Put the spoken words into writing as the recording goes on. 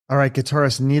All right,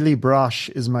 guitarist Nili Brosh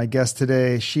is my guest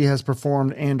today. She has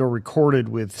performed and or recorded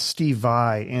with Steve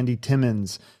Vai, Andy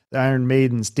Timmons, the Iron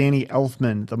Maidens, Danny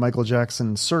Elfman, the Michael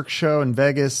Jackson Cirque show in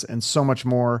Vegas, and so much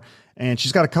more. And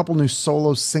she's got a couple new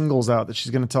solo singles out that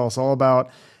she's going to tell us all about.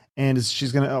 And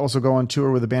she's going to also go on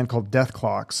tour with a band called Death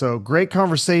Clock. So great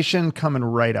conversation coming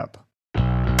right up.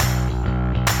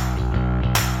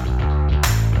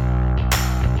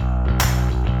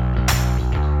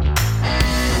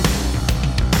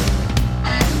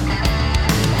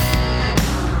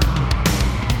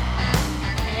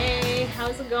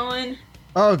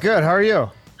 Oh, good. How are you?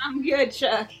 I'm good,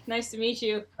 Chuck. Nice to meet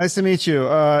you. Nice to meet you.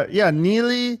 Yeah,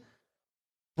 Nili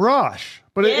Brosh.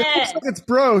 But it looks like it's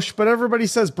Brosh, but everybody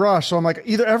says Brosh. So I'm like,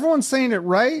 either everyone's saying it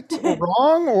right or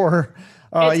wrong, or...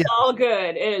 it's all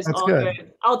good. It is all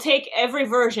good. I'll take every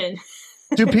version.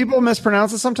 Do people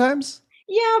mispronounce it sometimes?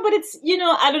 Yeah, but it's,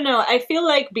 I don't know. I feel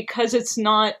like because it's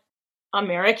not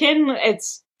American,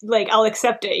 it's like, I'll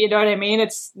accept it. You know what I mean?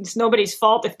 It's nobody's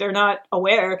fault if they're not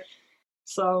aware.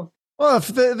 So... Well,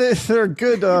 if they're a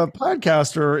good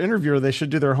podcaster or interviewer, they should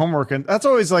do their homework. And that's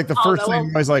always like the first thing. I'm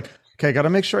always like, okay, got to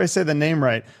make sure I say the name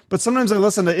right. But sometimes I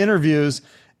listen to interviews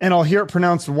and I'll hear it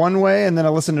pronounced one way, and then I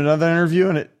listen to another interview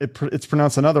and it's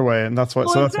pronounced another way. And that's what.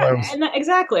 Well, so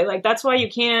exactly. Like that's why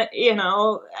you can't.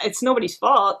 It's nobody's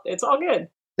fault. It's all good.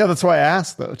 Yeah, that's why I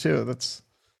asked though too.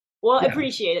 I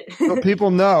appreciate it. So people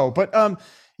know, but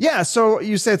yeah. So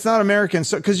you say it's not American,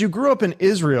 so because you grew up in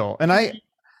Israel, and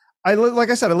like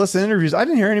I said, I listened to interviews. I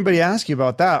didn't hear anybody ask you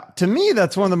about that. To me,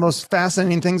 that's one of the most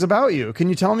fascinating things about you. Can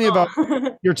you tell me about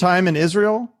your time in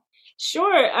Israel?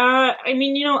 Sure.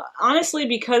 Honestly,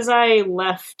 because I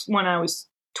left when I was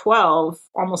 12,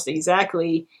 almost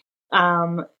exactly,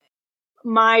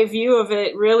 my view of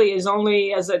it really is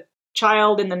only as a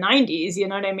child in the 90s, you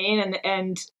know what I mean?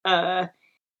 And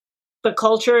the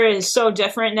culture is so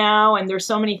different now, and there's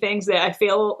so many things that I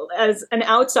feel as an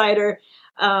outsider.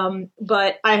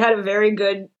 But I had a very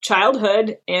good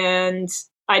childhood, and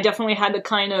I definitely had the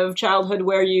kind of childhood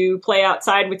where you play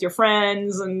outside with your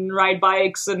friends and ride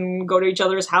bikes and go to each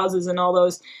other's houses and all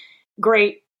those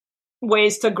great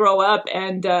ways to grow up.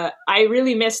 And I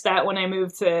really missed that when I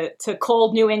moved to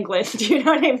cold New England, you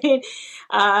know what I mean?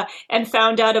 And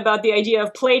found out about the idea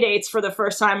of play dates for the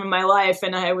first time in my life,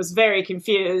 and I was very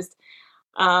confused.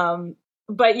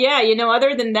 But yeah,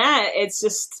 other than that, it's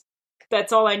just...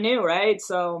 that's all I knew, right?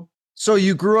 So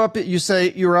you grew up, you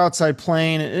say you were outside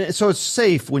playing, so it's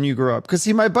safe when you grew up. Because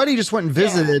my buddy just went and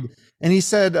visited, and he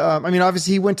said,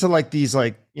 obviously he went to like these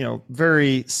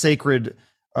very sacred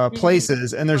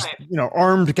places, and there's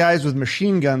armed guys with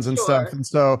machine guns and stuff, and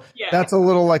so that's a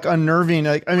little like unnerving.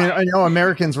 Like, I know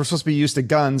Americans were supposed to be used to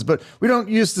guns, but we don't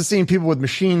used to seeing people with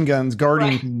machine guns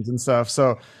guarding things and stuff.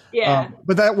 So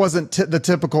but that wasn't the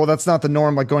typical. That's not the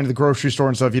norm. Like going to the grocery store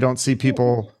and stuff, you don't see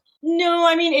people. No,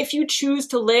 if you choose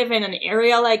to live in an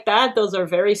area like that, those are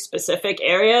very specific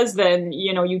areas, then,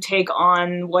 you take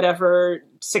on whatever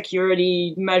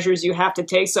security measures you have to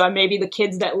take. So maybe the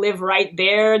kids that live right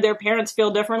there, their parents feel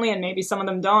differently, and maybe some of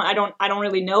them don't. I don't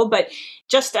really know. But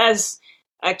just as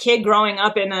a kid growing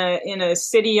up in a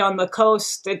city on the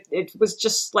coast, it was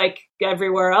just like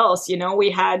everywhere else. We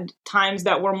had times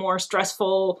that were more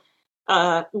stressful,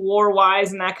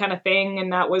 war-wise and that kind of thing,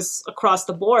 and that was across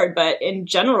the board. But in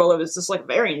general, it was just like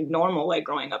very normal, like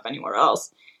growing up anywhere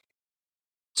else.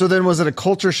 So then was it a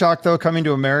culture shock though, coming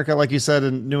to America, like you said,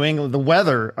 in New England? The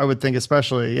weather, I would think,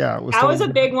 especially, that was a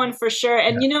big one for sure.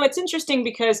 And it's interesting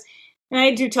because, and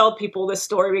I do tell people this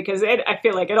story because I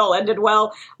feel like it all ended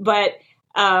well, but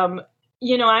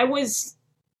I was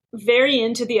very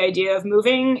into the idea of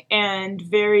moving, and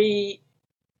very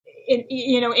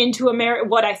into America,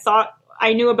 what I thought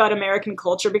I knew about American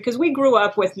culture, because we grew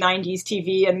up with 90s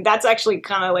TV, and that's actually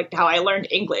kind of like how I learned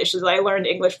English. Is I learned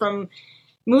English from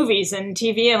movies and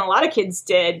TV, and a lot of kids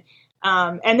did.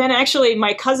 And then actually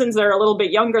my cousins that are a little bit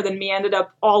younger than me ended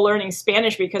up all learning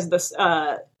Spanish because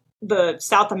the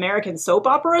South American soap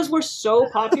operas were so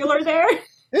popular there.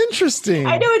 Interesting.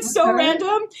 I know it's so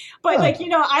random, but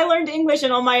I learned English,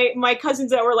 and all my cousins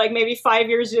that were like maybe 5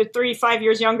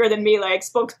 years younger than me, like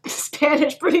spoke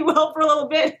Spanish pretty well for a little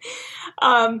bit.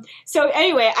 So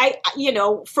anyway, I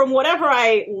from whatever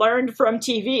I learned from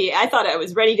TV, I thought I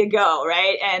was ready to go.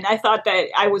 Right. And I thought that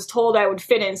I was told I would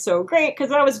fit in so great,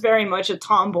 because I was very much a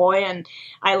tomboy, and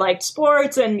I liked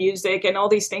sports and music and all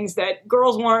these things that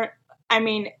girls weren't.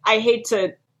 I hate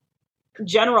to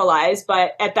generalize,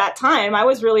 but at that time I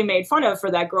was really made fun of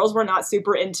for that. Girls were not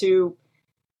super into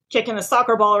kicking a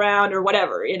soccer ball around or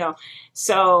whatever,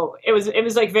 so it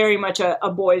was like very much a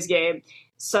boys game.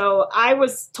 So I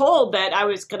was told that I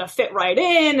was going to fit right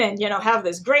in and, have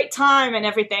this great time and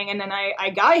everything. And then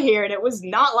I got here and it was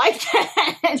not like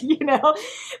that,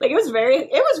 like it was very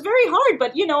hard.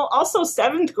 But, also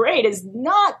seventh grade is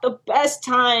not the best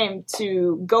time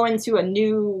to go into a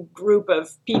new group of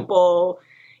people,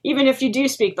 even if you do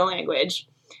speak the language.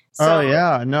 So, Oh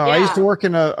yeah, no. yeah. I used to work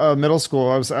in a middle school.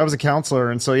 I was a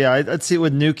counselor, and so yeah, I'd see it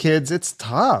with new kids. It's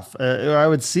tough. I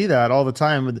would see that all the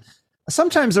time.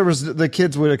 Sometimes the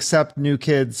kids would accept new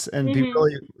kids and be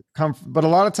really but a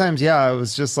lot of times, yeah, it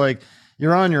was just like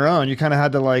you're on your own. You kind of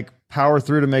had to like power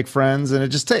through to make friends, and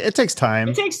it takes time.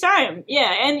 It takes time,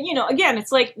 yeah. And again,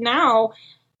 it's like now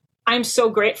I'm so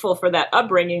grateful for that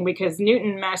upbringing because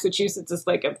Newton, Massachusetts, is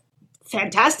like a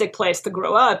fantastic place to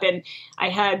grow up, and I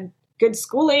had good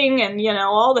schooling and,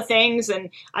 all the things.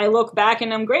 And I look back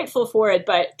and I'm grateful for it.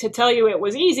 But to tell you it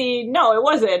was easy, no, it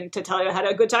wasn't. To tell you I had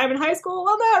a good time in high school,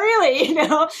 well, not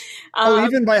really,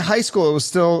 Even by high school, it was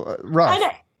still rough.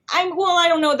 I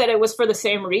don't know that it was for the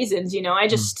same reasons, I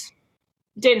just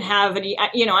didn't have any,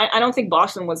 I don't think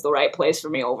Boston was the right place for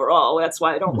me overall. That's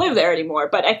why I don't live there anymore.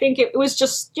 But I think it was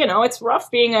just, it's rough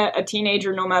being a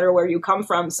teenager no matter where you come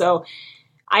from. So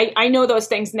I know those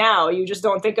things now. You just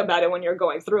don't think about it when you're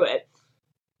going through it.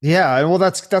 Yeah, well,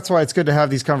 that's why it's good to have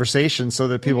these conversations so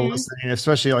that people listening,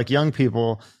 especially like young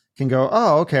people, can go,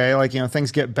 oh, okay, like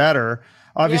things get better.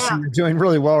 Obviously, you're doing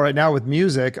really well right now with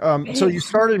music. So you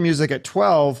started music at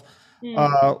 12.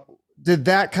 Did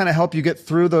that kind of help you get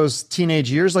through those teenage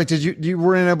years? Like, you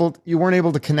weren't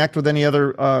able to connect with any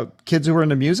other kids who were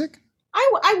into music?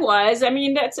 I was. I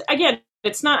mean,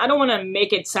 it's not. I don't want to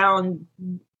make it sound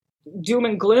doom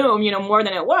and gloom, more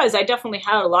than it was. I definitely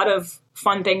had a lot of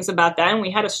fun things about that. And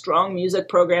we had a strong music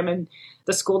program in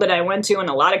the school that I went to and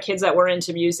a lot of kids that were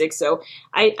into music. So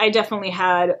I definitely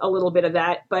had a little bit of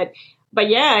that. But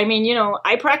yeah, I mean,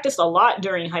 I practiced a lot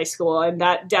during high school, and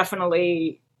that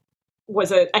definitely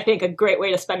was I think a great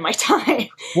way to spend my time.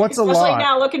 What's a lot? Especially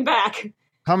now looking back.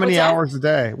 How many hours a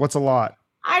day? What's a lot?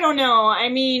 I don't know. I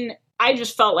mean, I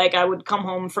just felt like I would come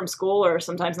home from school or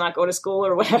sometimes not go to school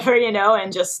or whatever,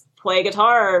 and just play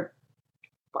guitar.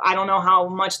 I don't know how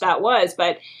much that was,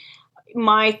 but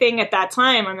my thing at that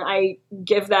time, and I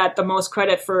give that the most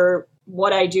credit for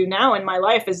what I do now in my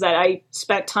life, is that I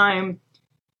spent time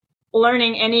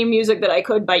learning any music that I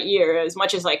could by ear as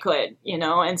much as I could,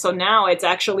 and so now it's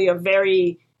actually a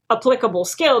very applicable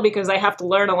skill because I have to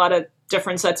learn a lot of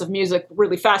different sets of music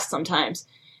really fast sometimes.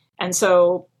 And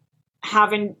so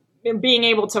being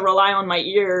able to rely on my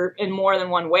ear in more than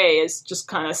one way is just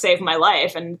kind of saved my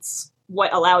life. And it's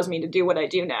what allows me to do what I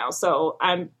do now. So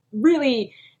I'm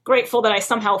really grateful that I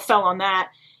somehow fell on that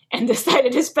and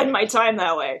decided to spend my time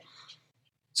that way.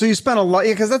 So you spent a lot,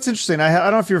 because that's interesting. I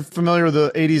don't know if you're familiar with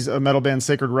the 80s metal band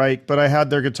Sacred Reich, but I had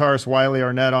their guitarist Wiley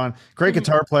Arnett on, great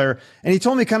guitar player. And he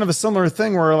told me kind of a similar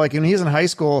thing where like when he was in high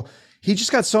school, he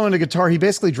just got so into guitar. He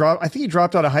basically I think he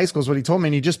dropped out of high school is what he told me.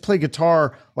 And he just played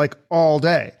guitar like all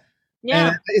day. Yeah.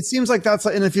 And it seems like that's,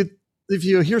 and if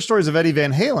you hear stories of Eddie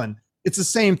Van Halen, it's the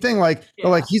same thing. Like,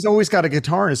 like he's always got a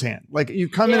guitar in his hand. Like you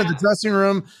come into the dressing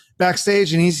room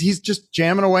backstage and he's just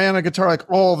jamming away on a guitar like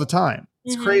all the time.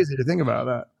 It's crazy to think about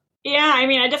that. Yeah. I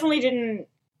mean, I definitely didn't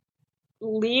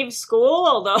leave school,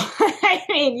 although I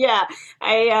mean,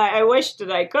 I wish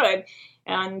that I could.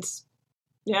 And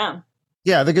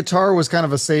yeah, the guitar was kind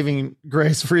of a saving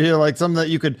grace for you, like something that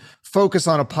you could focus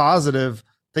on a positive,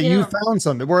 that you found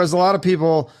something. Whereas a lot of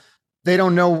people, they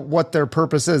don't know what their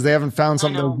purpose is. They haven't found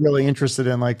something they're really interested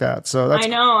in like that. So that's, I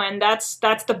know. And that's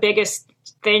the biggest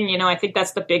thing, I think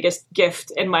that's the biggest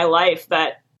gift in my life,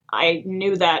 that I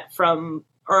knew that from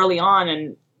early on.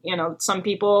 And, some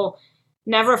people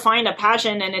never find a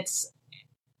passion, and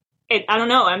I don't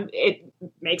know, it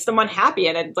makes them unhappy.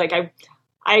 And it, like,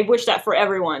 I wish that for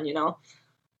everyone,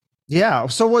 Yeah.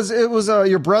 So was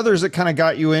your brothers that kind of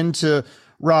got you into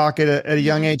rock at a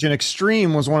young age? And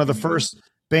Extreme was one of the first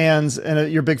bands,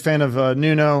 and you're a big fan of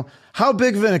Nuno. How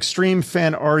big of an Extreme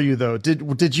fan are you though?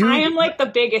 Did you? I am like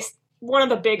one of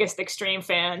the biggest Extreme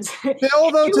fans.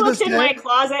 Still though, you to looked this in day? my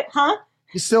closet, huh?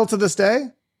 You still to this day?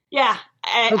 Yeah.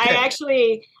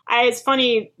 It's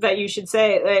funny that you should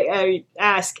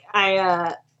ask.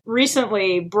 I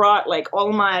recently brought like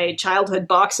all my childhood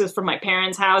boxes from my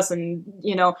parents' house, and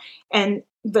and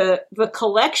the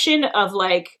collection of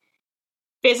like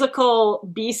physical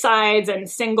B-sides and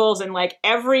singles and like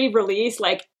every release,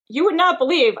 like you would not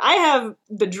believe. I have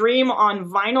The Dream on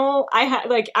vinyl. I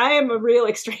am a real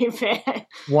Extreme fan.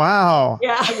 Wow.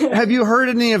 Yeah. Have you heard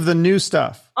any of the new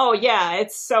stuff? Oh yeah,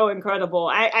 it's so incredible.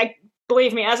 I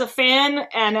believe me, as a fan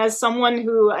and as someone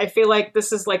who I feel like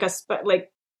this is like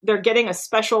they're getting a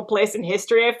special place in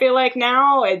history. I feel like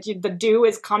now the due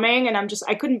is coming, and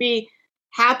I couldn't be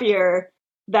happier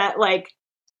that like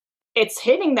it's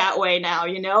hitting that way now.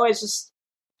 It's just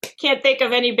can't think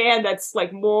of any band that's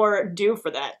like more due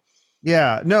for that.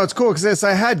 Yeah, no, it's cool because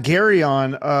I had Gary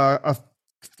on it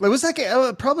was like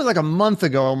probably like a month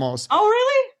ago almost. Oh,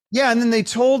 really? Yeah, and then they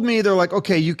told me they're like,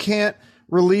 okay, you can't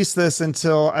release this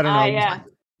until I don't know Yeah.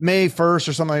 May 1st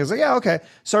or something. I was like, yeah, okay.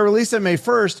 So I released it May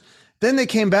 1st. Then they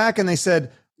came back and they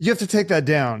said, you have to take that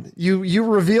down. You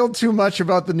revealed too much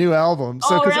about the new album.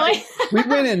 So, really? we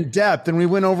went in depth and we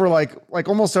went over like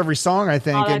almost every song, I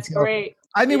think. Oh, that's great.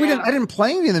 I mean, I didn't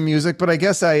play any of the music, but I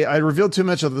guess I revealed too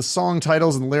much of the song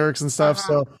titles and lyrics and stuff.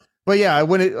 So, but yeah,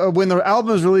 when the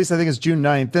album is released, I think it's June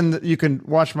 9th, then you can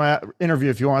watch my interview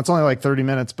if you want. It's only like 30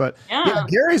 minutes, but yeah,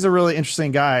 Gary's a really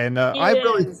interesting guy. And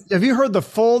have you heard the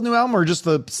full new album or just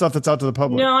the stuff that's out to the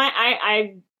public? No,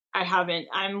 I haven't.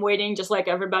 I'm waiting just like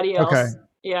everybody else. Okay.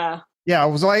 Yeah. Yeah, I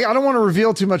was like, I don't want to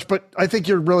reveal too much, but I think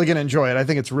you're really going to enjoy it. I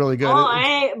think it's really good.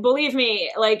 Oh, believe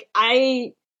me, like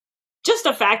just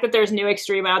the fact that there's new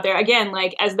Extreme out there, again,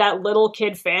 like as that little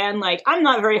kid fan, like I'm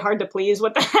not very hard to please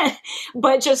with that,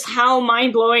 but just how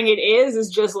mind blowing it is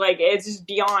just like, it's just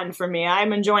beyond for me.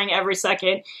 I'm enjoying every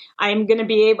second. I think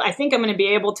I'm going to be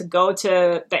able to go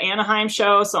to the Anaheim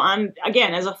show. So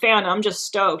again, as a fan, I'm just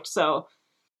stoked. So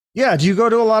yeah. Do you go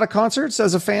to a lot of concerts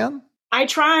as a fan? I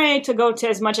try to go to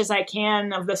as much as I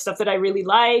can of the stuff that I really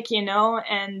like, and,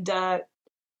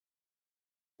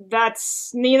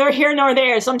 that's neither here nor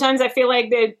there. Sometimes I feel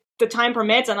like the time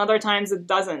permits and other times it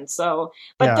doesn't. So,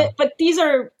 but these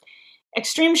are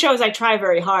Extreme shows. I try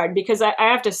very hard because I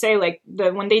have to say, like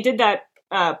when they did that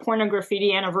Porno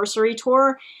Graffiti anniversary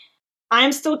tour,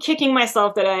 I'm still kicking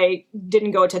myself that I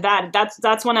didn't go to that.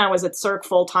 That's when I was at Cirque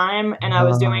full time and I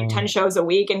was doing 10 shows a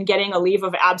week, and getting a leave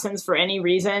of absence for any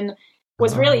reason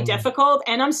was really difficult.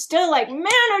 And I'm still like, man,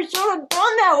 I should have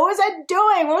done that. What was I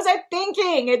doing? What was I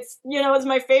thinking? It's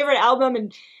my favorite album.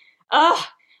 And,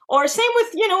 or same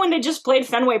with, when they just played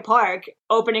Fenway Park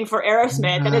opening for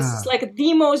Aerosmith. And it's just like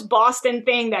the most Boston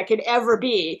thing that could ever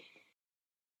be.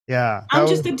 Yeah. I'm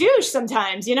just a douche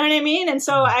sometimes, you know what I mean? And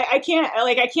so I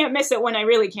can't miss it when I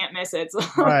really can't miss it. So.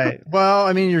 Right. Well,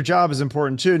 I mean, your job is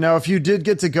important too. Now, if you did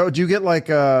get to go, do you get like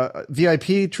a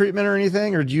VIP treatment or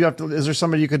anything? Or is there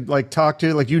somebody you could like talk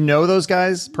to? Like, those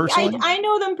guys personally? I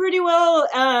know them pretty well.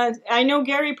 I know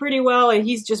Gary pretty well. And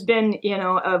he's just been,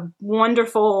 a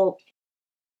wonderful,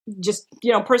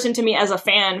 person to me as a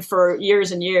fan for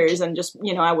years and years. And just,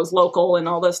 I was local and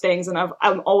all those things. And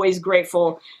I'm always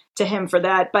grateful to him for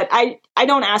that, but I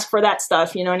don't ask for that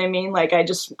stuff, you know what I mean? Like I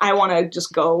want to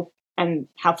just go and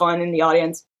have fun in the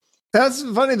audience. That's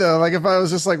funny though. Like if I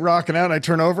was just like rocking out and I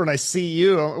turn over and I see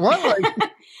you, what? Like,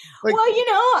 well,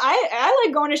 I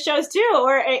like going to shows too,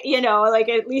 or like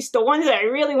at least the ones that I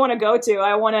really want to go to.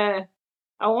 I want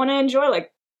to enjoy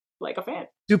like a fan.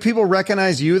 Do people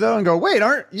recognize you though and go, wait,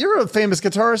 you're a famous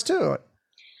guitarist too?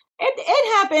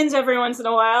 It happens every once in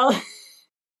a while.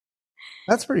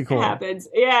 That's pretty cool. It happens.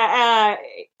 Yeah.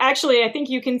 Actually, I think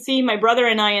you can see my brother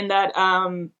and I in that,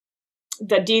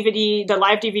 the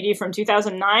live DVD from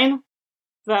 2009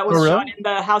 that was shot in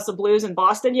the House of Blues in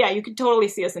Boston. Yeah, you could totally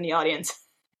see us in the audience.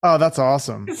 Oh, that's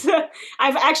awesome.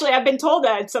 I've been told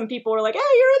that some people were like, hey,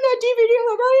 you're in that DVD. I'm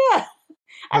like, oh yeah.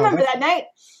 I remember that night.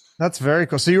 That's very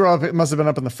cool. So you were up, it must have been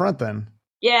up in the front then.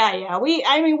 Yeah. We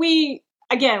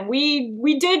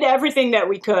did everything that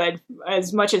we could,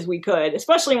 as much as we could,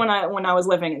 especially when I was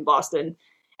living in Boston.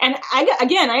 And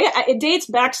it dates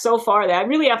back so far that I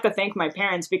really have to thank my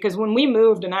parents, because when we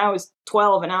moved and I was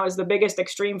 12 and I was the biggest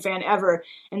Extreme fan ever,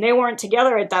 and they weren't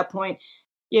together at that point,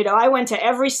 I went to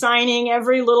every signing,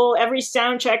 every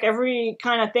sound check, every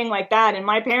kind of thing like that. And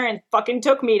my parents fucking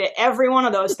took me to every one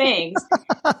of those things.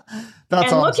 That's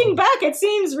and awesome. Looking back, it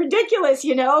seems ridiculous,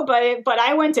 but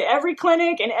I went to every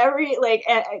clinic and every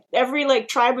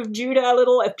Tribe of Judah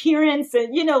little appearance.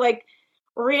 And,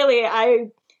 really, I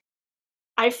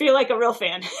feel like a real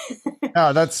fan.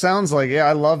 Yeah, that sounds like,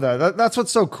 I love that. That's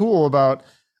what's so cool about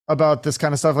this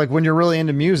kind of stuff, like when you're really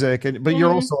into music, but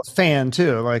you're also a fan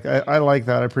too. Like I like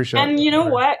that. I appreciate it. And you know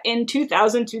what? In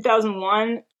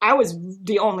 2001, I was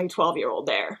the only 12-year-old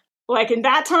there. Like in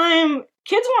that time,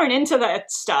 kids weren't into that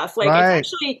stuff. Like right.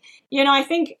 It's actually, I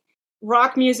think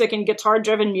rock music and guitar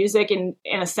driven music in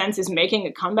a sense is making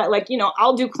a comeback. Like,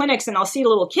 I'll do clinics and I'll see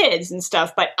little kids and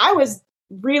stuff, but I was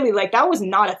really like, that was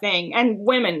not a thing. And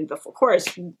women, of course,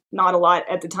 not a lot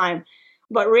at the time.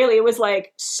 But really, it was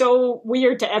like so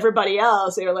weird to everybody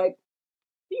else. They were like,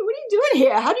 hey, "What are you doing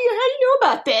here? How do you know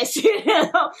about this?"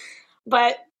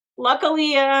 But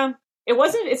luckily,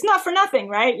 it's not for nothing,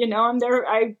 right? You know, I'm there.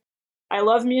 I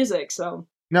love music. So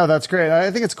No, that's great.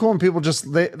 I think it's cool when people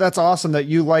that's awesome that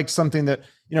you liked something that,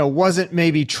 wasn't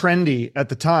maybe trendy at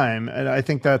the time. And I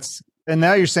think and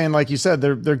now you're saying, like you said,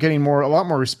 they're getting a lot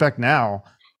more respect now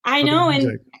I for the know.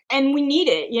 music. And we need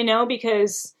it,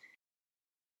 because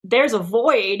there's a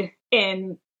void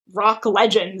in rock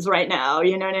legends right now.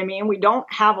 You know what I mean? We don't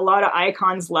have a lot of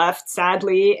icons left,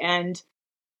 sadly. And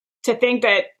to think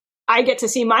that I get to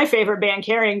see my favorite band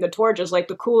carrying the torch is like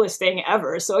the coolest thing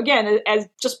ever. So again, as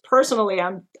just personally,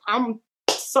 I'm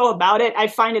so about it. I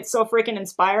find it so freaking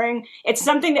inspiring. It's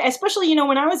something that, especially,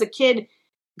 when I was a kid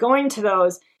going to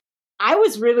those, I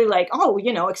was really like, oh,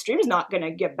 Extreme's not going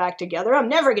to get back together. I'm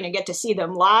never going to get to see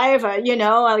them live.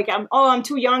 Like I'm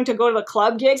too young to go to the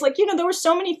club gigs. Like, there were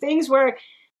so many things where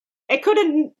it could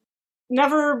have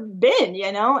never been,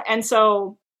 And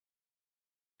so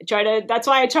that's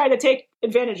why I try to take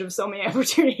advantage of so many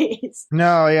opportunities.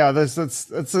 No, yeah, that's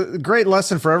a great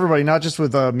lesson for everybody, not just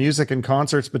with music and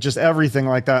concerts, but just everything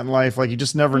like that in life. Like you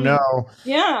just never know.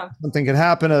 Yeah, something can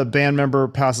happen. A band member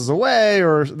passes away,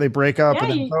 or they break up, yeah,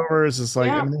 and then it's over. It's just like,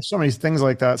 yeah. there's so many things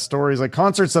like that. Stories like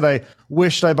concerts that I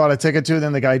wished I bought a ticket to,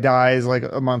 then the guy dies like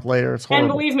a month later. It's horrible.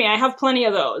 And believe me, I have plenty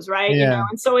of those, right? Yeah.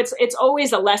 And so it's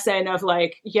always a lesson of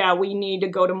like, yeah, we need to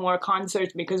go to more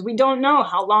concerts because we don't know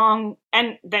how long.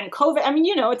 And then COVID. I mean,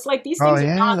 it's like these things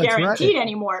are not guaranteed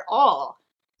anymore at all.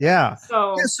 Yeah.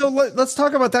 So let's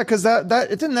talk about that, because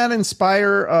didn't that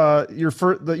inspire your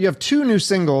first. You have two new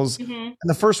singles, and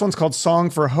the first one's called "Song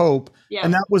for Hope,"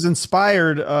 and that was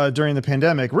inspired during the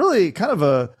pandemic. Really, kind of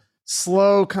a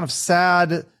slow, kind of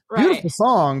sad, beautiful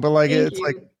song, but like it's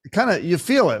like kind of you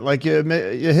feel it, like it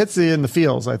hits you in the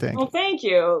feels. I think. Well, thank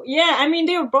you. Yeah, I mean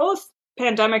they were both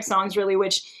pandemic songs, really,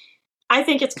 which I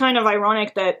think it's kind of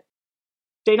ironic that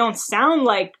they don't sound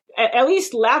like, at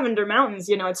least Lavender Mountains,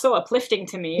 it's so uplifting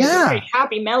to me. It's a very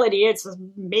happy melody. It's a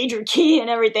major key and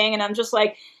everything. And I'm just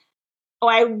like,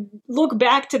 I look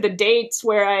back to the dates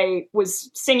where I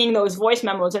was singing those voice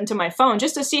memos into my phone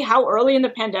just to see how early in the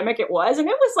pandemic it was. And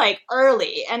it was like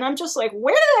early. And I'm just like,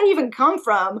 where did that even come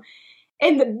from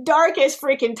in the darkest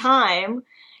freaking time?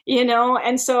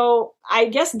 And so I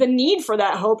guess the need for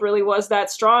that hope really was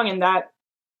that strong, and that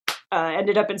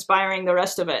ended up inspiring the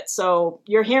rest of it. So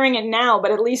you're hearing it now,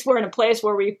 but at least we're in a place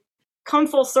where we come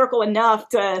full circle enough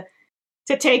to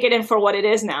take it in for what it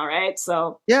is now, right?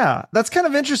 So yeah, that's kind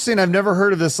of interesting. I've never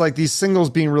heard of this, like these singles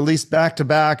being released back to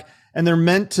back, and they're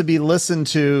meant to be listened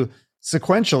to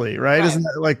sequentially, right? Isn't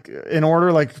that like in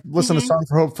order, like listen to Song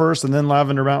for Hope first and then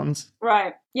Lavender Mountains?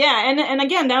 Right. Yeah. And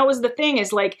again, that was the thing,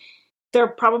 is like they're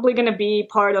probably going to be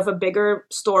part of a bigger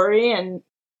story, and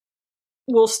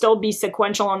will still be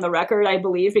sequential on the record, I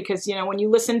believe, because, when you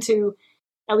listen to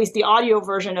at least the audio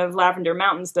version of Lavender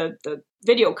Mountains, the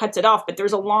video cuts it off, but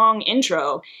there's a long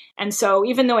intro. And so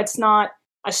even though it's not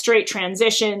a straight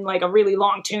transition, like a really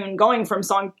long tune going from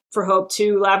Song for Hope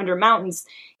to Lavender Mountains,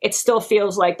 it still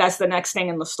feels like that's the next thing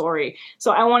in the story.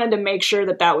 So I wanted to make sure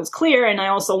that was clear. And I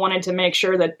also wanted to make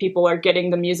sure that people are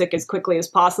getting the music as quickly as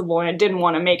possible. And I didn't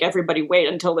want to make everybody wait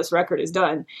until this record is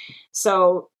done.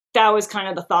 So that was kind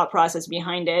of the thought process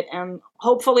behind it. And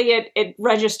hopefully it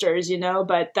registers,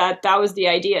 but that was the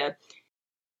idea.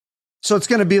 So it's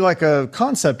going to be like a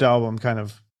concept album, kind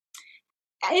of.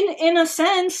 In a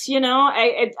sense,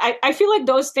 I feel like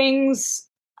those things,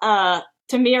 to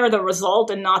me, are the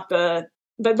result and not the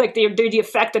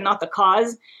effect and not the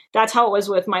cause. That's how it was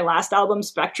with my last album,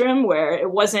 Spectrum, where it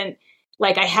wasn't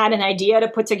like I had an idea to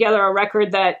put together a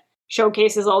record that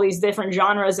showcases all these different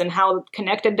genres and how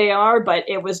connected they are, but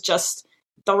it was just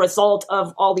the result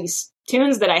of all these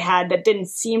tunes that I had that didn't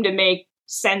seem to make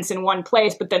sense in one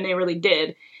place, but then they really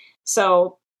did.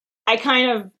 So I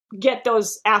kind of get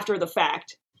those after the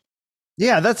fact.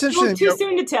 Yeah, that's interesting. Too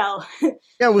soon to tell.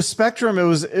 Yeah, with Spectrum, it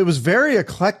was very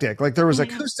eclectic. Like there was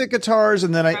acoustic guitars,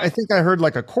 and then I think I heard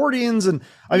like accordions. And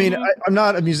I mean, I'm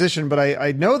not a musician, but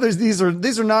I know these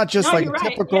are not just like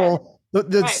typical. Yeah.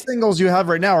 The singles you have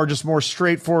right now are just more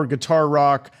straightforward guitar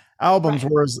rock albums,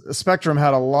 whereas Spectrum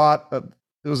had a lot of,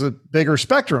 it was a bigger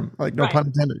spectrum, like no pun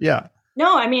intended. Yeah.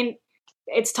 No, I mean,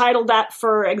 it's titled that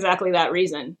for exactly that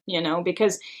reason,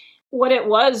 because what it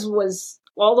was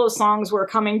all those songs were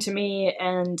coming to me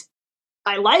and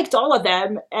I liked all of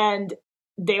them and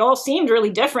they all seemed really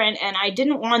different. And I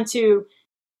didn't want to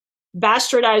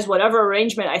bastardize whatever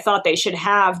arrangement I thought they should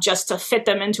have just to fit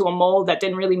them into a mold that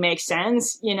didn't really make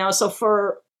sense, So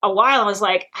for a while I was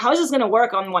like, how is this going to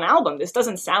work on one album? This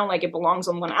doesn't sound like it belongs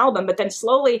on one album. But then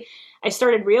slowly I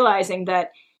started realizing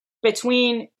that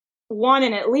between one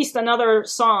and at least another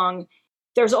song,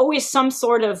 there's always some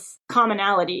sort of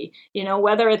commonality, you know,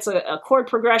 whether it's a chord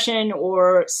progression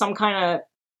or some kind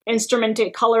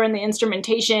of color in the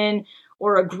instrumentation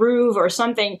or a groove or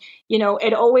something, you know,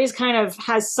 it always kind of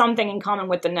has something in common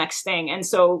with the next thing. And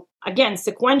so again,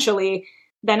 sequentially,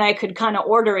 then I could kind of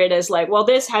order it as like, well,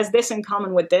 this has this in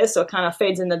common with this. So it kind of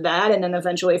fades into that. And then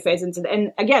eventually fades into,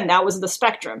 and again, that was the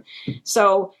spectrum.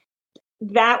 So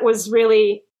that was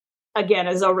really, again,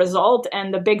 as a result.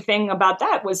 And the big thing about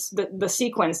that was the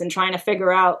sequence and trying to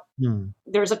figure out,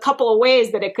 there's a couple of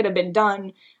ways that it could have been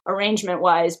done arrangement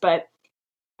wise, but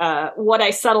what I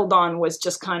settled on was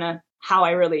just kind of how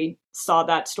I really saw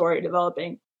that story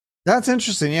developing. That's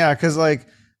interesting. Yeah. Cause like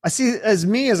I see as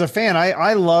a fan,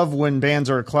 I love when bands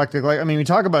are eclectic. Like, I mean, we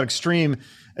talk about extreme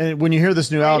and when you hear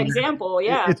this new album, example,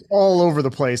 yeah, it's all over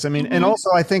the place. I mean, and also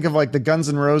I think of like the Guns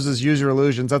N' Roses Use Your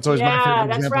Illusions. That's always my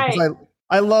favorite example. Right.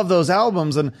 I love those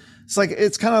albums. And it's like,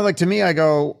 it's kind of like, to me, I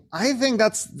go, I think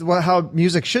that's how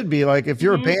music should be. Like if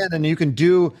you're a band and you can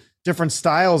do different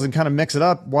styles and kind of mix it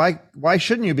up, why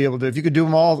shouldn't you be able to, if you could do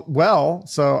them all well?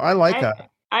 So I like that.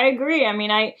 I agree. I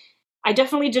mean, I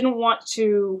definitely didn't want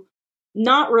to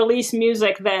not release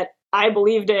music that I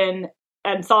believed in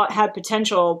and thought had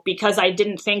potential because I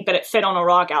didn't think that it fit on a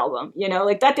rock album, you know,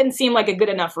 like that didn't seem like a good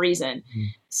enough reason.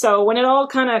 So when it all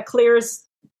kind of clears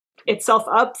itself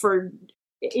up for,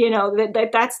 you know,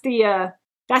 that's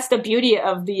the beauty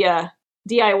of the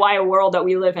DIY world that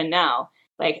we live in now.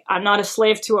 Like, I'm not a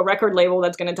slave to a record label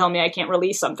that's going to tell me I can't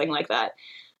release something like that.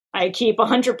 I keep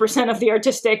 100% of the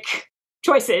artistic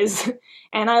choices,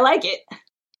 and I like it.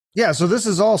 Yeah, so this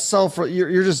is all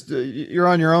you're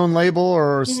on your own label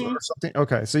or something.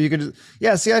 Okay, so you could,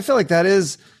 see, I feel like that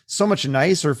is so much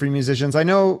nicer for musicians. I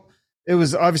know it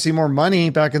was obviously more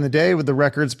money back in the day with the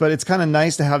records, but it's kind of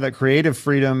nice to have that creative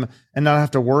freedom and not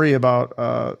have to worry about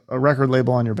a record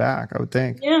label on your back, I would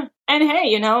think. Yeah. And hey,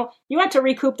 you know, you had to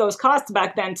recoup those costs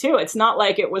back then too. It's not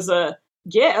like it was a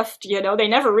gift, you know, they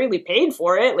never really paid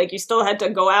for it. Like you still had to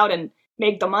go out and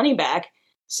make the money back.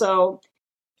 So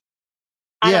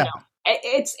I don't know.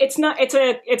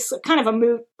 It's kind of a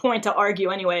moot point to argue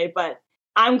anyway, but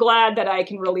I'm glad that I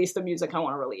can release the music I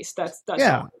want to release. That's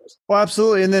yeah. Well,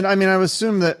 absolutely. And then, I mean, I would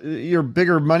assume that your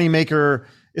bigger money maker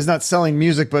is not selling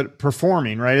music, but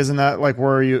performing, right? Isn't that like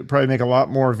where you probably make a lot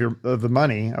more of the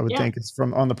money? I would think it's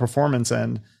from on the performance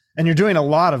end, and you're doing a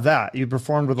lot of that. You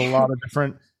performed with a lot of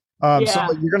different.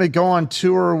 So you're going to go on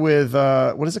tour with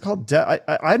what is it called?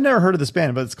 I've never heard of this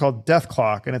band, but it's called Death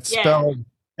Clock, and it's spelled.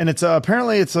 And it's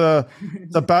apparently it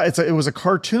was a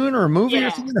cartoon or a movie or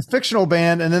something, a fictional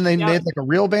band, and then they made like a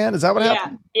real band. Is that what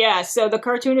happened? Yeah. So the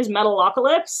cartoon is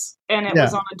Metalocalypse, and it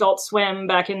was on Adult Swim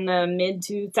back in the mid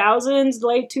 2000s,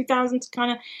 late 2000s,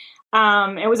 kind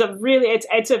of. It was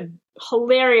it's a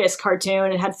hilarious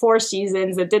cartoon. It had 4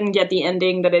 seasons. It didn't get the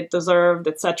ending that it deserved,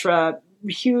 etc.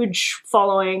 Huge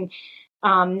following.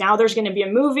 Now there's going to be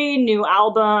a movie, new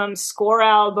album, score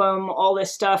album, all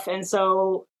this stuff, and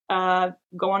so.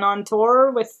 Going on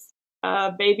tour with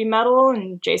Baby Metal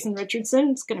and Jason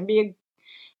Richardson. It's going to be a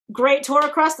great tour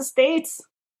across the States.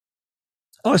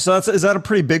 Oh, so is that a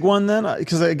pretty big one then?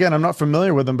 Because again, I'm not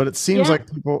familiar with them, but it seems like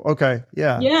people. Okay,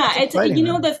 yeah. It's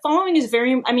the following is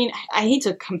very. I mean, I hate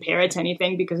to compare it to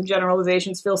anything because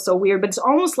generalizations feel so weird, but it's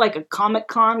almost like a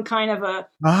Comic-Con kind of a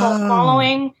cult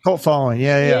following. Cult following,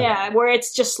 yeah. Where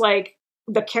it's just like.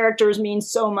 The characters mean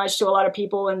so much to a lot of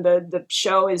people, and the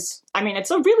show is. I mean,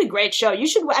 it's a really great show. You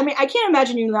should. I mean, I can't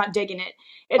imagine you not digging it.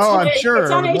 I'm sure.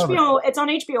 It's on HBO. It's on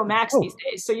HBO Max these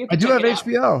days, so you can. I do have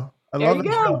HBO. I love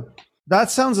it. That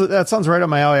sounds right up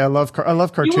my alley. I love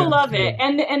cartoons. You will love it,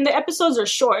 and the episodes are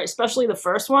short, especially the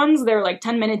first ones. They're like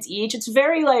 10 minutes each. It's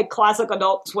very like classic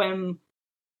Adult Swim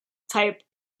type.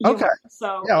 Okay.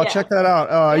 So I'll check that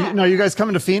out. You guys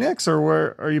coming to Phoenix, or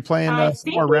where are you playing? I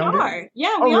think we are.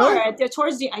 Yeah, we are.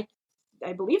 Towards the,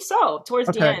 I believe so. Towards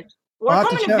the end, we're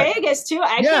coming to Vegas too.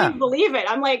 I can't even believe it.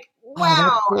 I'm like,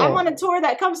 wow, cool. I want a tour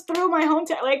that comes through my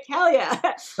hometown. Like, hell yeah.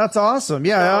 That's awesome.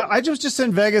 Yeah, I was just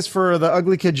in Vegas for the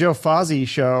Ugly Kid Joe Fozzy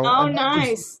show. Oh,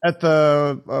 nice. At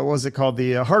the what was it called?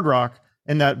 The Hard Rock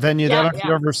in that venue. I don't know if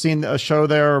you've ever seen a show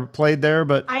there or played there,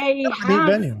 but I have. Neat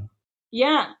venue.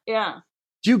 Yeah.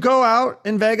 Do you go out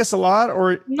in Vegas a lot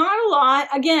or? Not a lot.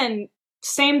 Again,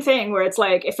 same thing where it's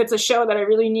like, if it's a show that I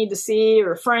really need to see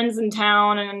or friends in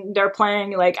town and they're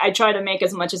playing, like I try to make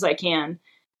as much as I can.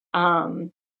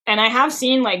 And I have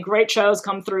seen like great shows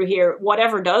come through here,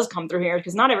 whatever does come through here,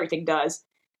 because not everything does,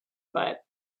 but.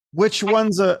 Which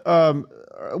ones,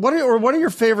 what are your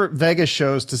favorite Vegas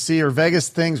shows to see or Vegas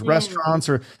things, restaurants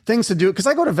or things to do? Cause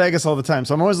I go to Vegas all the time.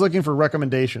 So I'm always looking for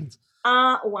recommendations.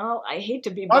 Well, I hate to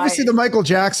be Obviously, the biased. Michael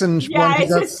Jackson one, Yeah, because it's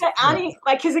just that's, that yeah. Annie,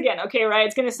 like, because again, okay, right?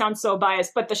 It's gonna sound so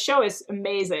biased, but the show is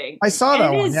amazing, I saw and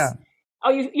that it one. Yeah. is. Oh,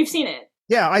 you've seen it?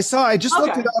 Yeah. I just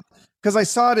looked it Okay. up because I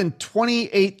saw it in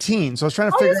 2018. So I was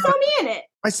trying to Oh, you figure saw out. me in it.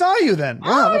 I saw you then.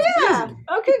 Wow. Oh That's yeah. amazing.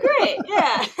 Okay, great.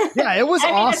 Yeah. Yeah. It was I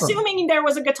mean, awesome. assuming there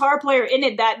was a guitar player in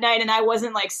it that night and I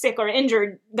wasn't like sick or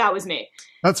injured, that was me.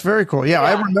 That's very cool. Yeah.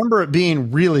 I Yeah. remember it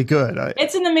being really good.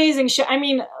 It's an amazing show. I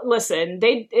mean, listen,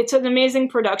 it's an amazing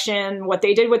production. What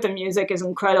they did with the music is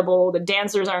incredible. The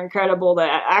dancers are incredible. The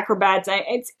acrobats.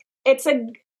 It's a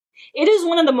it is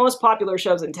one of the most popular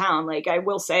shows in town. Like I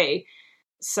will say.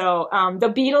 So the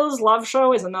Beatles Love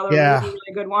Show is another Yeah. really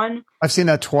really good one. I've seen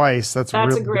that twice. That's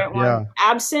That's really a great good. one. Yeah.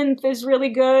 Absinthe is really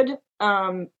good.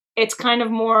 It's kind of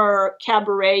more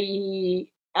cabaret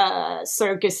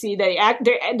circusy.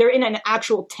 They're in an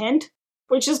actual tent,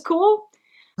 which is cool.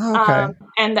 Oh, okay.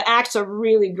 And the acts are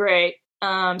really great.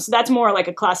 So that's more like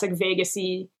a classic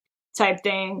Vegas-y type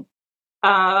thing.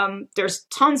 There's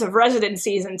tons of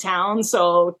residencies in town,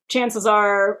 so chances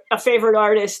are a favorite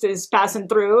artist is passing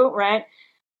through, right?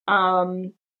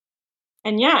 Um,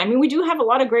 and yeah, I mean, we do have a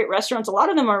lot of great restaurants. A lot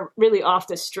of them are really off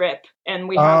the strip, and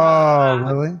we have Oh,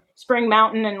 really? Spring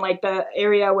Mountain and like the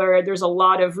area where there's a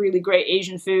lot of really great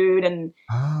Asian food, and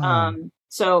Oh.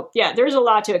 so yeah, there's a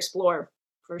lot to explore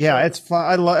for Yeah, sure. it's fun.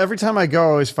 I love every time I go,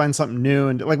 I always find something new.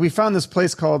 And like we found this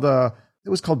place called it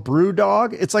was called Brew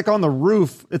Dog. It's like on the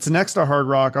roof. It's next to Hard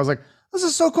Rock. I was like, this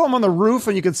is so cool. I'm on the roof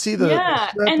and you can see the Yeah,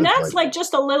 strip. and It's that's like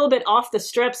just a little bit off the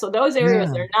strip, so those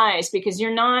areas yeah. are nice because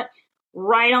you're not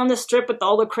right on the strip with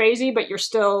all the crazy, but you're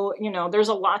still, there's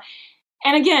a lot.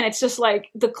 And again, it's just like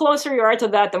the closer you are to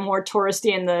that, the more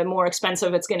touristy and the more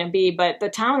expensive it's going to be. But the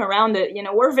town around it,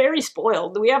 we're very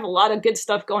spoiled. We have a lot of good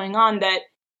stuff going on that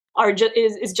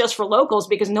is just for locals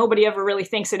because nobody ever really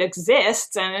thinks it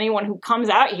exists, and anyone who comes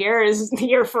out here is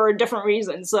here for a different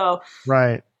reason. So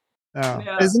Right. Oh.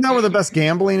 yeah. Isn't that where the best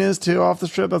gambling is too off the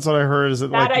strip? That's what I heard. Is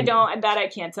it that like I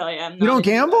can't tell you. you don't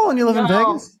gamble and you live in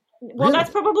No. Vegas? Well, Really? that's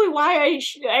probably why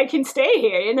I can stay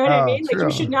here. You know what I Oh, mean? Like true.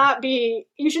 you should not be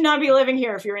living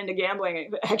here if you're into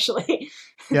gambling. Actually,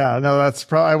 Yeah, no, that's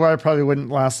probably I probably wouldn't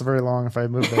last very long if I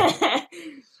moved there.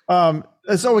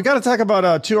 So we got to talk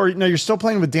about too. Or you're still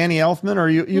playing with Danny Elfman, or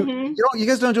you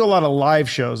guys don't do a lot of live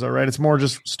shows, though, right? It's more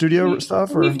just studio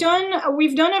stuff. Or? We've done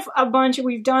a bunch.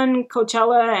 We've done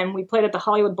Coachella, and we played at the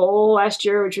Hollywood Bowl last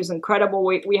year, which was incredible.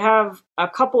 We have a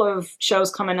couple of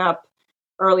shows coming up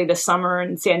early this summer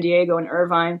in San Diego and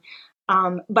Irvine.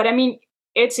 But I mean,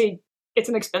 it's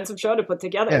an expensive show to put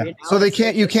together. Yeah. So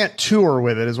you can't tour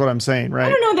with it, is what I'm saying, right? I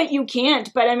don't know that you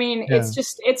can't, but I mean, it's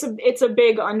just it's a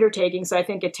big undertaking. So I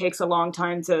think it takes a long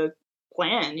time to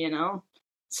plan.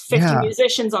 It's 50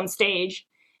 musicians on stage.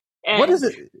 And what is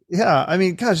it? Yeah, I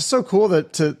mean, gosh, it's so cool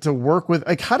to work with.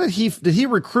 Like, how did he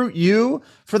recruit you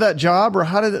for that job, or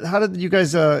how did you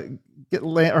guys or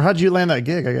how did you land that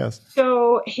gig? I guess.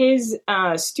 So his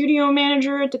studio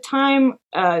manager at the time,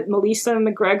 Melissa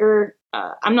McGregor.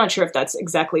 I'm not sure if that's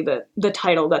exactly the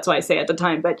title. That's why I say at the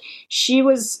time, but she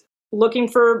was looking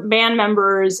for band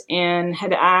members and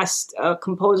had asked a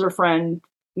composer friend,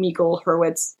 Mikkel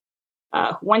Hurwitz,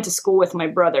 who went to school with my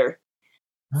brother,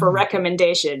 for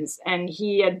recommendations, and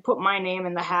he had put my name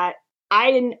in the hat.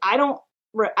 I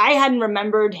hadn't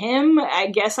remembered him. I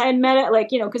guess I had met it,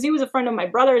 because he was a friend of my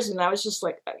brother's, and I was just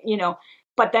like,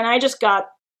 but then I just got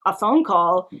a phone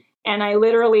call, and I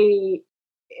literally,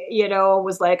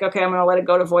 was like, okay, I'm going to let it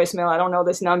go to voicemail. I don't know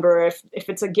this number. If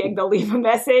it's a gig, they'll leave a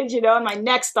message, and my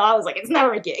next thought was like, it's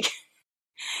never a gig,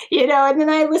 and then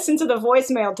I listened to the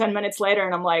voicemail 10 minutes later,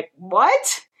 and I'm like,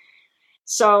 what?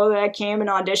 So I came and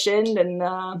auditioned, and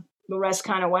the rest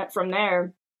kind of went from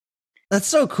there. That's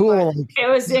so cool. It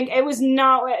was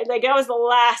not like that was the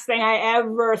last thing I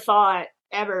ever thought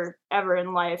ever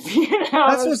in life.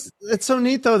 It's so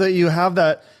neat though that you have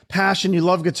that passion, you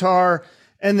love guitar,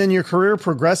 and then your career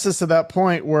progresses to that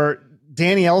point where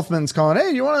Danny Elfman's calling,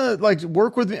 hey, you want to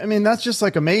work with me? I mean, that's just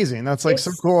amazing. That's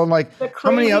so cool. And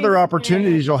how many other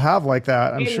opportunities you'll have like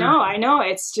that? I'm sure. I know.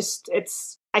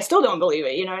 It's I still don't believe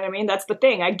it. You know what I mean? That's the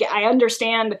thing. I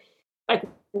understand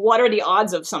what are the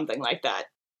odds of something like that?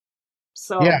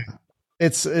 So yeah,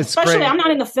 it's especially great. I'm not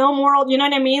in the film world. You know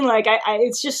what I mean?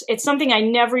 It's something I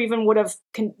never even would have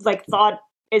thought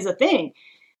is a thing.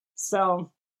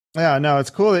 So yeah, no, it's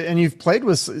cool. And you've played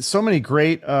with so many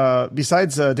great,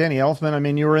 besides Danny Elfman. I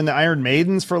mean, you were in the Iron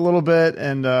Maidens for a little bit,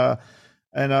 and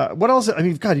what else? I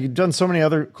mean, God, you've done so many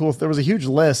other cool. There was a huge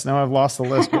list. Now I've lost the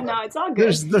list. No, it's all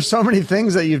good. There's so many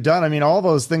things that you've done. I mean, all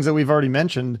those things that we've already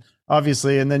mentioned,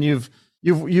 obviously, and then you've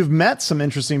met some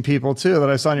interesting people too that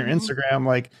I saw on your Instagram.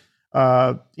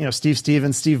 Steve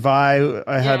Stevens, Steve Vai.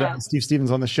 I had Steve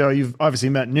Stevens on the show. You've obviously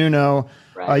met Nuno.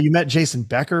 Right. You met Jason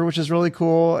Becker, which is really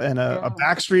cool, and a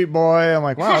Backstreet Boy. I'm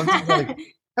like, wow, this is like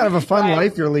kind of a fun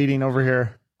life you're leading over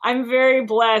here. I'm very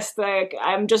blessed. Like,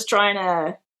 I'm just trying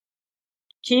to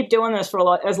keep doing this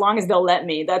for as long as they'll let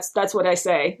me. That's what I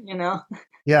say,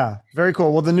 Yeah, very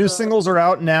cool. Well, the new singles are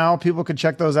out now. People can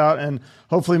check those out, and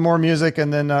hopefully more music.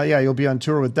 And then, you'll be on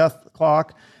tour with Death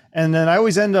Clock. And then I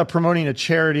always end up promoting a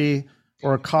charity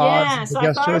or a cause. Yeah, so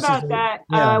I thought about that.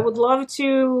 I would love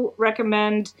to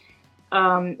recommend,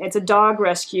 it's a dog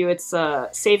rescue. It's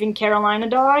Saving Carolina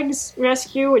Dogs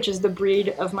Rescue, which is the breed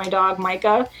of my dog,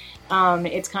 Micah.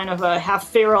 It's kind of a half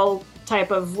feral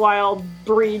type of wild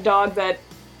breed dog that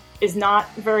is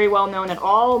not very well known at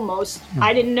all.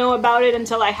 I didn't know about it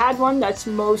until I had one. That's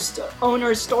most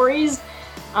owners' stories.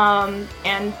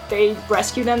 And they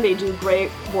rescue them. They do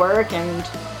great work, and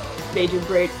they do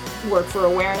great work for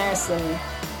awareness. And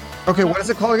okay, what is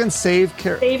it called again?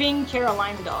 Saving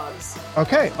Carolina Dogs.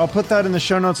 Okay, I'll put that in the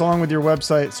show notes along with your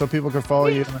website so people can follow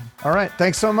you. All right,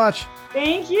 thanks so much.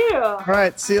 Thank you. All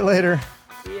right, see you later.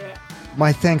 Yeah.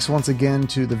 My thanks once again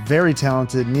to the very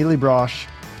talented Nili Brosh.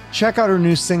 Check out her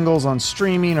new singles on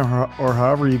streaming or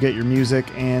however you get your music,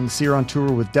 and see her on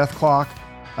tour with Death Clock.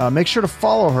 Make sure to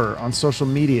follow her on social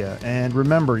media. And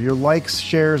remember, your likes,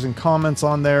 shares, and comments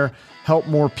on there help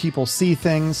more people see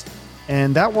things.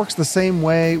 And that works the same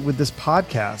way with this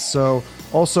podcast. So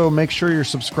also make sure you're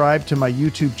subscribed to my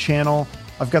YouTube channel.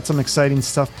 I've got some exciting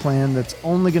stuff planned that's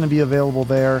only going to be available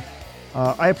there.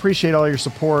 I appreciate all your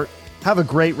support. Have a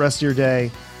great rest of your day,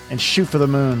 and shoot for the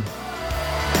moon.